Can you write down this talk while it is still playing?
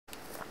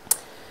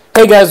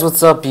Hey guys,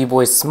 what's up?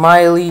 Bboy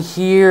Smiley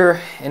here,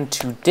 and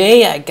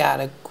today I got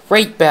a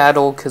great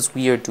battle because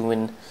we are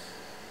doing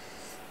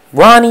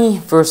Ronnie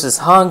versus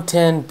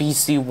Hong10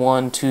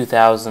 BC1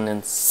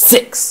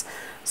 2006.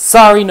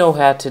 Sorry, no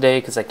hat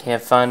today because I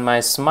can't find my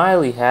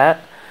Smiley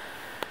hat.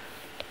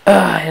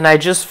 And I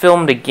just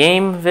filmed a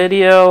game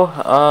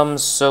video,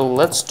 so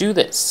let's do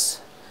this.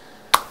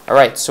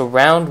 Alright, so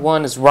round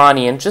one is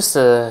Ronnie, and just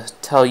to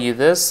tell you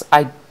this,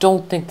 I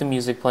don't think the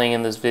music playing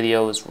in this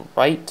video is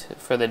right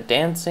for the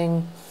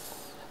dancing,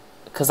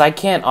 because I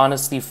can't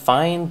honestly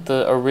find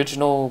the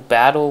original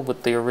battle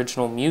with the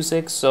original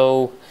music,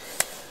 so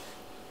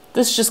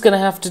this is just gonna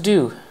have to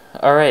do.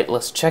 Alright,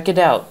 let's check it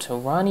out.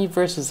 Ronnie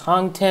versus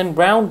Hong10,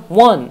 round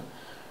one.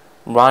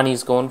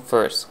 Ronnie's going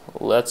first.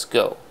 Let's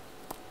go.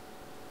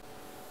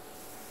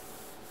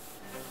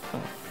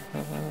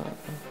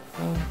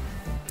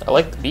 I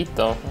like the beat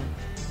though.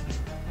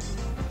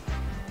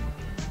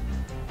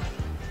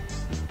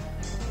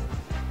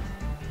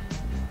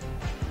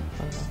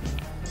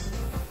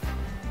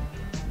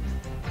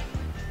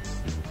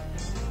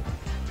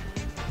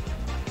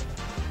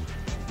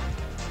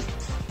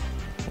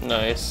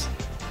 Nice.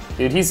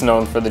 Dude, he's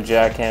known for the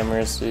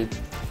jackhammers, dude.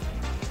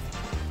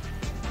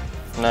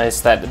 Nice,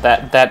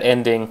 that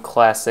ending,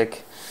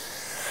 classic.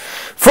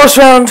 First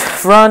round,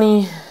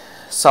 Ronnie.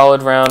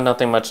 Solid round,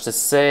 nothing much to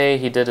say.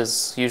 He did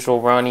his usual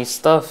Ronnie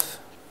stuff.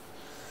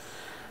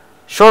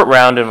 Short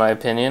round in my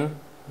opinion.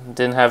 I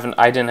didn't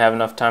have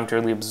enough time to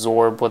really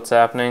absorb what's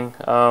happening.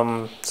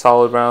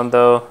 Solid round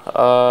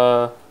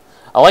though.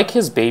 I like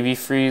his baby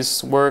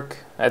freeze work.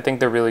 I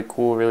think they're really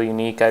cool, really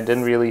unique. I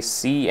didn't really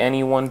see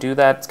anyone do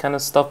that kind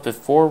of stuff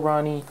before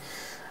Ronnie.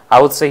 I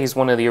would say he's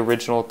one of the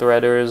original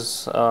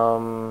threaders.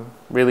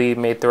 Really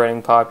made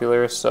threading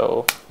popular.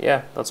 So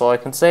yeah, that's all I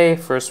can say.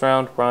 First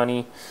round,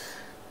 Ronnie.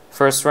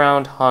 First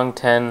round,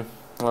 Hong10.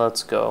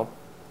 Let's go.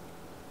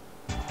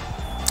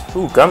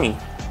 Ooh, gummy.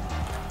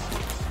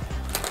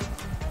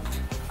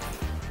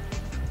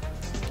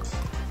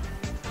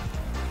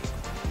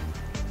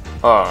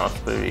 Oh,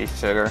 baby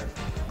sugar.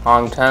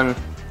 Hong10.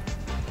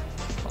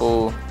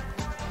 Ooh.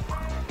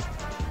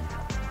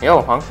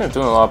 Yo, Hong10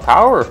 doing a lot of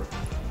power.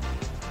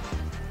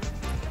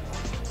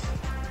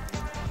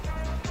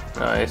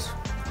 Nice.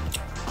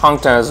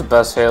 Hong10 has the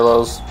best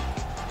halos.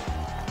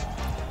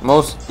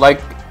 Most,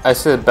 like, I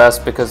say the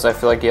best because I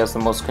feel like he has the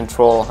most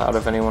control out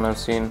of anyone I've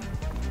seen.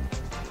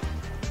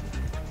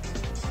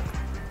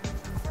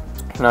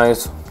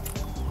 Nice.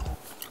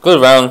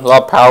 Good round, a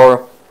lot of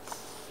power.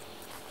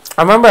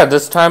 I remember at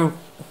this time,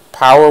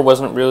 power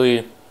wasn't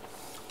really...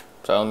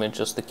 So let me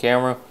adjust the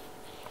camera.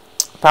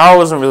 Power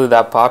wasn't really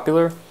that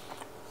popular.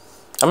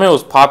 I mean, it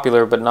was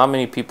popular, but not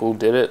many people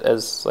did it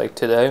as like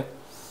today.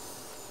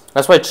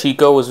 That's why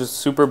Chico was just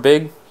super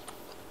big.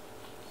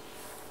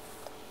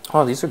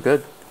 Oh, these are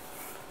good.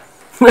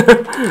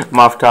 I'm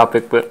off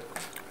topic, but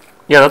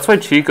yeah, that's why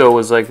Chico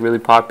was like really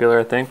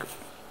popular, I think.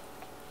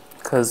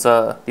 Because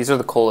these are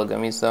the cola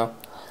gummies, though.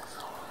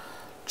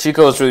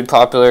 Chico was really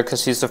popular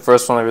because he's the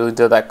first one that really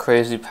did that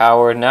crazy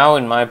power. Now,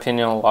 in my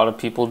opinion, a lot of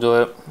people do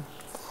it.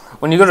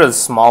 When you go to the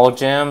small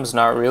jams,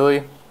 not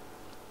really.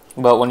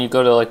 But when you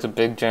go to like the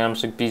big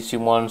jams, like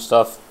BC1 and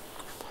stuff,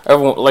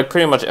 everyone, like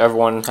pretty much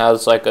everyone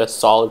has like a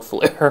solid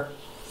flare.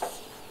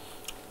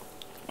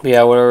 But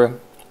yeah, whatever.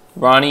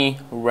 Ronnie,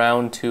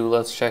 round two.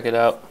 Let's check it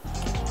out.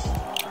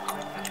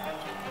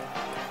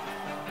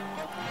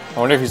 I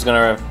wonder if he's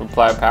gonna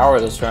apply power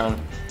this round.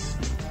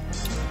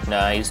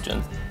 Nah, he's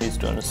doing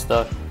his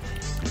stuff.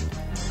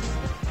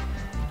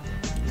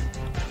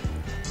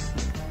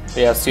 But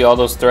yeah, see all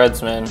those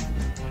threads, man.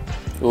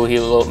 Ooh, he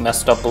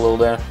messed up a little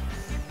there.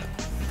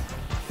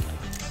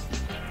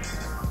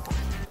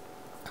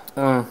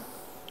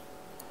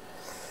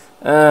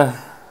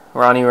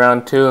 Ronnie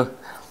round two.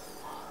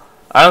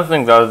 I don't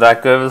think that was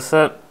that good of a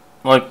set.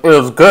 Like, it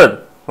was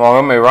good. Well,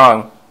 don't get me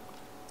wrong.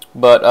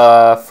 But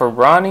for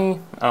Ronnie,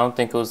 I don't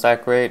think it was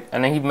that great.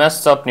 And then he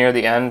messed up near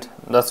the end.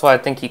 That's why I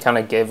think he kind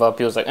of gave up.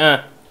 He was like,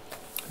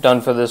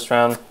 done for this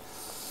round.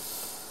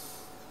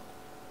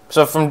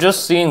 So from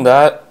just seeing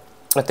that,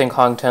 I think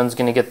Hong10's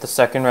going to get the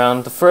second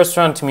round. The first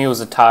round to me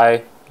was a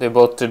tie. They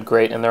both did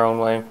great in their own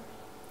way.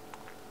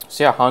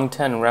 So yeah,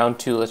 Hong10 round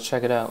two. Let's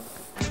check it out.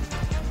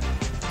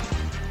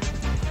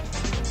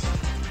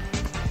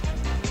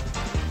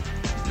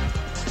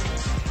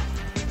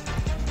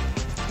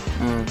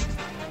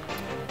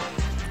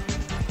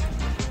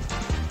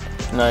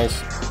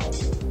 Nice.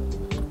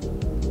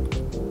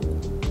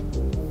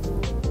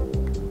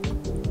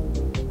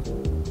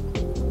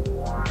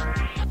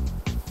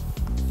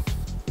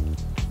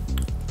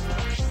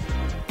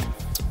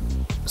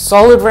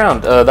 Solid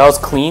round. That was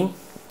clean.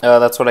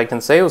 That's what I can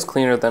say. It was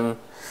cleaner than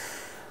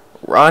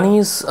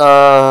Ronnie's.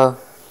 Was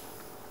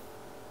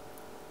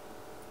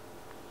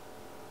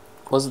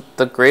it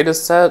the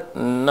greatest set?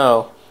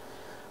 No.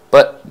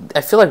 But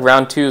I feel like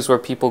round two is where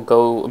people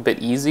go a bit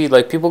easy.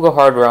 Like, people go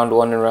hard round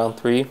one and round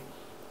three.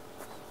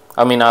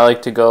 I mean, I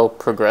like to go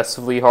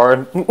progressively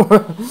hard.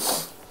 But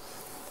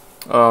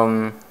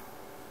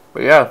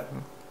yeah,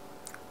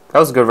 That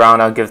was a good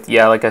round.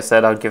 Yeah, like I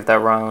said, I'll give that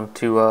round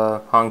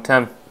to Hong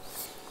Ten.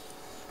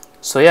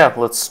 So yeah,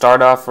 let's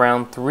start off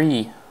round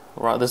 3.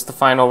 This is the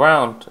final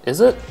round.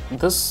 Is it?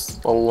 This is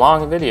a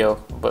long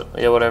video, but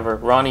yeah, whatever.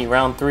 Ronnie,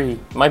 round 3.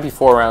 Might be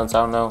 4 rounds,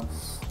 I don't know.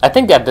 I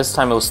think at this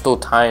time it was still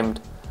timed.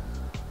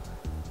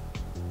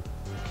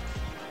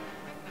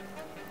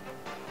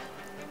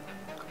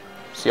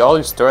 See all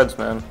these threads,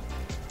 man.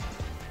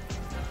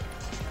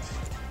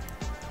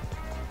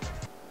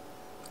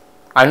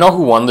 I know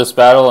who won this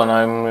battle, and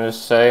I'm going to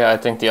say I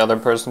think the other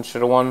person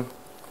should have won.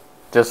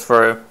 That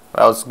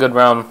was a good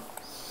round.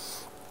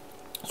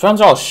 This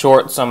round's all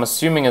short, so I'm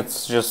assuming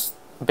it's just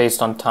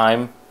based on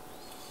time.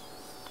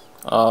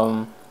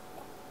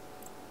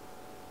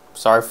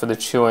 Sorry for the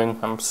chewing.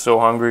 I'm so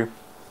hungry.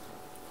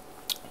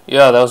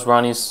 Yeah, that was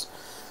Ronnie's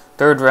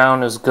third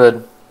round. It was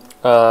good.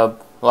 A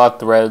lot of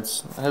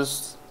threads.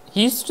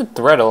 He used to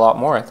thread a lot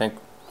more, I think.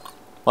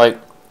 Like,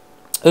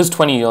 it was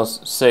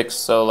 26,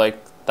 so like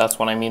that's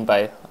what I mean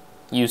by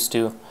used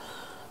to.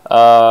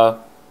 Now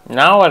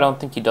I don't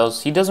think he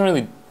does. He doesn't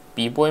really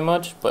b-boy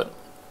much, but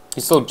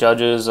he still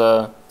judges.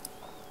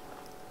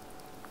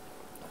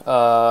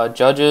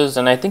 Judges,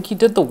 and I think he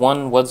did the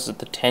one, was it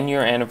the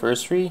 10-year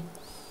anniversary?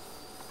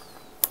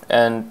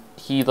 And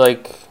he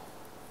like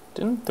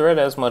didn't thread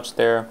as much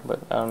there, but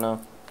I don't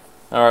know.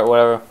 All right,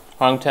 whatever.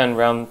 Hong Ten,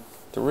 round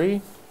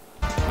 3.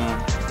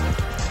 Nice.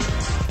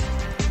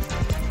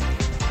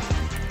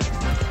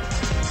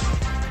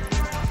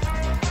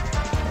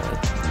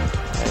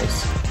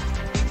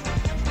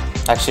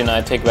 Actually, no,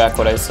 I take back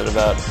what I said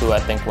about who I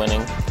think would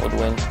win.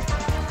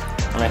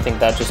 And I think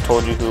that just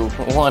told you who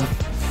won.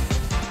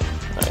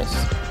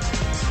 Nice.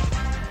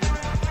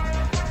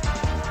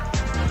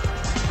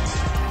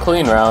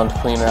 Clean round,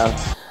 clean round.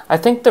 I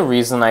think the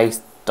reason I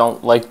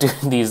don't like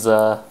doing these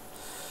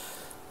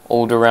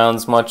older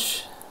rounds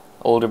much,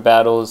 older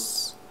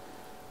battles,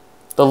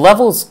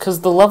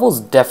 because the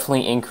levels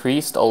definitely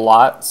increased a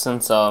lot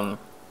since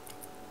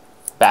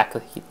back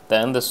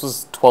then. This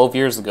was 12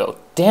 years ago.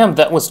 Damn,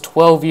 that was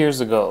 12 years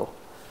ago.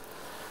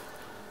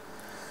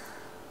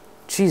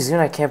 Jeez, even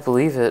I can't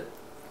believe it.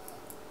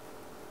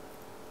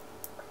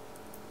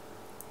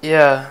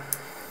 Yeah,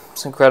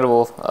 it's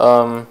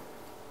incredible.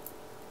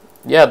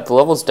 Yeah, the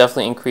levels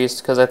definitely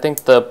increased because I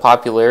think the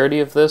popularity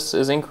of this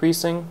is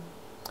increasing.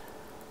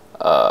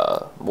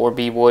 More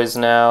b-boys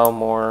now,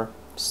 more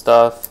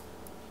stuff.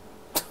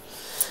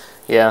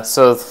 Yeah,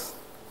 so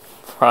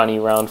Ronnie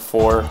round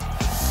 4. I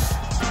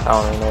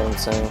don't even know what I'm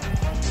saying.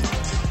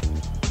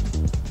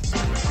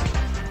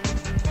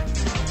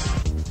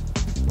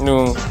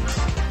 No.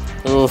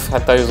 Oof, I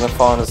thought he was gonna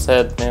fall on his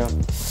head,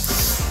 man.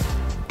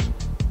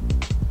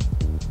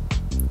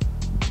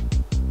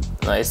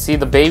 I see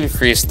the baby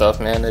free stuff,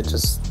 man.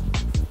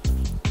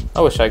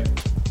 I wish I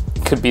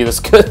could be this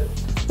good.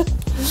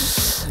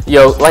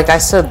 Yo, like I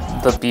said,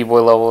 the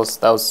b-boy levels,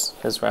 that was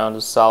his round,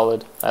 was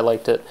solid. I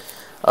liked it.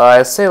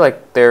 I'd say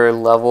like their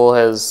level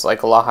is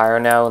like a lot higher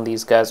now, and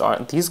these guys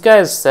aren't. These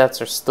guys'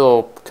 sets are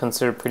still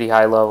considered pretty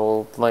high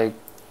level. Like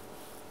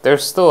they're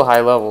still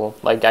high level.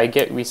 Like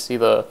we see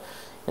the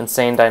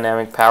insane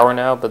dynamic power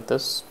now, but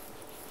this,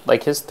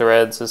 like his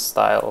threads, his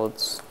style,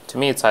 to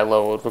me it's high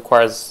level. It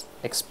requires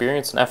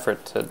experience and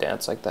effort to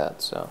dance like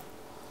that, so.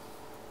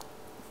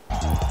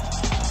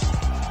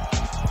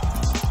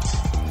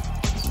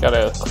 He's got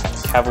a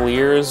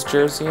Cavaliers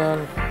jersey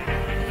on.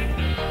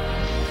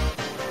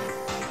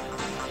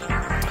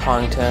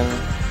 Hong Ten.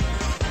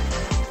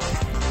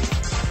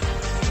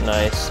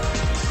 Nice.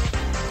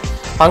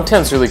 Hong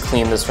Ten's really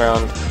clean this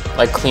round.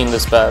 Like, clean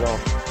this battle.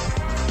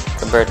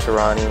 Compared to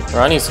Ronnie.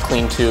 Ronnie's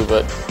clean too,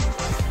 but.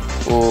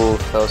 Ooh,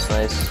 that was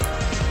nice.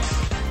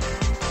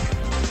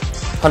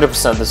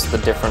 100% this is the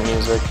different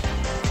music.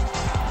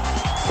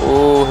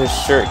 Ooh, his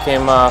shirt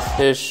came off.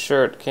 His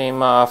shirt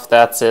came off.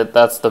 That's it.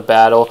 That's the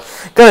battle.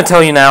 Gonna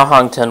tell you now,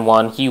 Hong Ten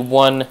won. He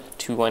won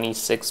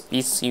 26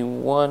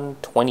 BC1,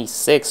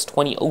 2006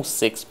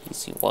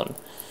 BC1.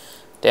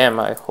 Damn,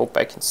 I hope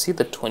I can see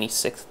the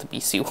 26th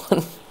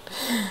BC1.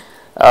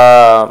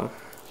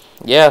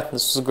 Yeah, this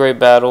was a great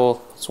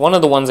battle. It's one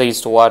of the ones I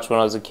used to watch when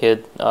I was a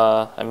kid.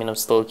 I mean, I'm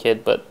still a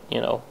kid, but,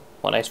 you know,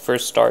 when I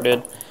first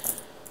started.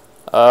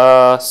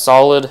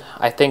 Solid.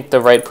 I think the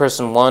right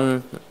person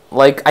won.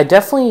 Like, I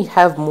definitely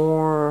have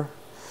more.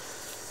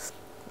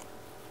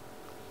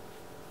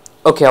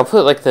 Okay, I'll put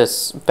it like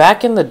this.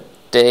 Back in the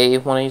day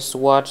when I used to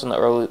watch in the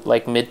early,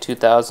 like,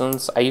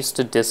 mid-2000s, I used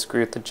to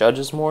disagree with the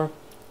judges more.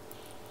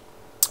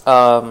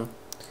 I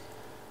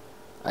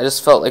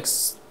just felt like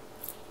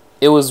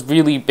it was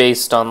really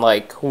based on,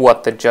 like,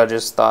 what the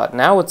judges thought.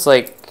 Now it's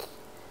like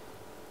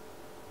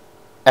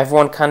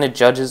everyone kind of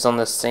judges on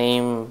the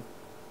same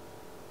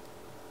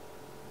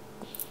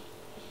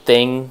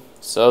thing,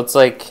 so it's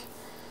like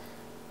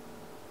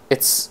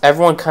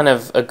everyone kind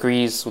of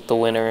agrees with the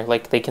winner,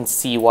 like they can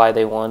see why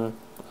they won.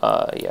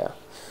 Yeah,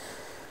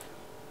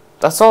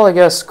 that's all, I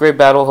guess. Great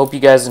battle. Hope you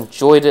guys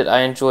enjoyed it.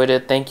 I enjoyed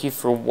it. Thank you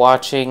for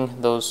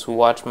watching, those who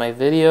watch my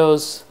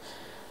videos.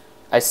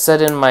 I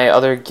said in my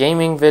other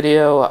gaming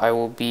video I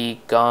will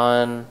be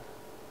gone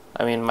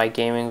I mean my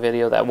gaming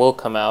video that will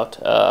come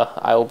out.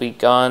 I will be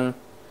gone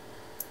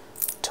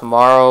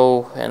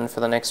tomorrow and for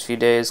the next few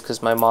days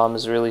because my mom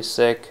is really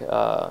sick.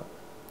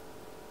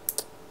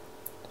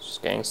 She's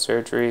getting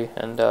surgery,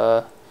 and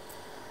I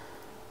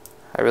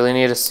really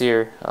need to see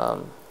her.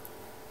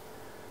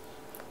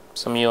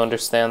 Some of you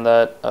understand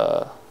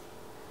that.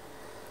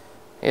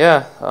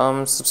 Yeah,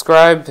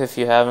 subscribe if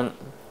you haven't.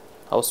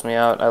 Helps me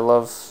out. I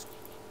love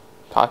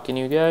talking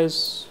to you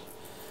guys.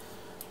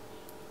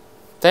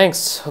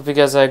 Thanks. Hope you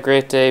guys had a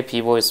great day.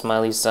 Bboy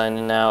Smiley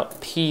signing out.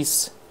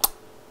 Peace.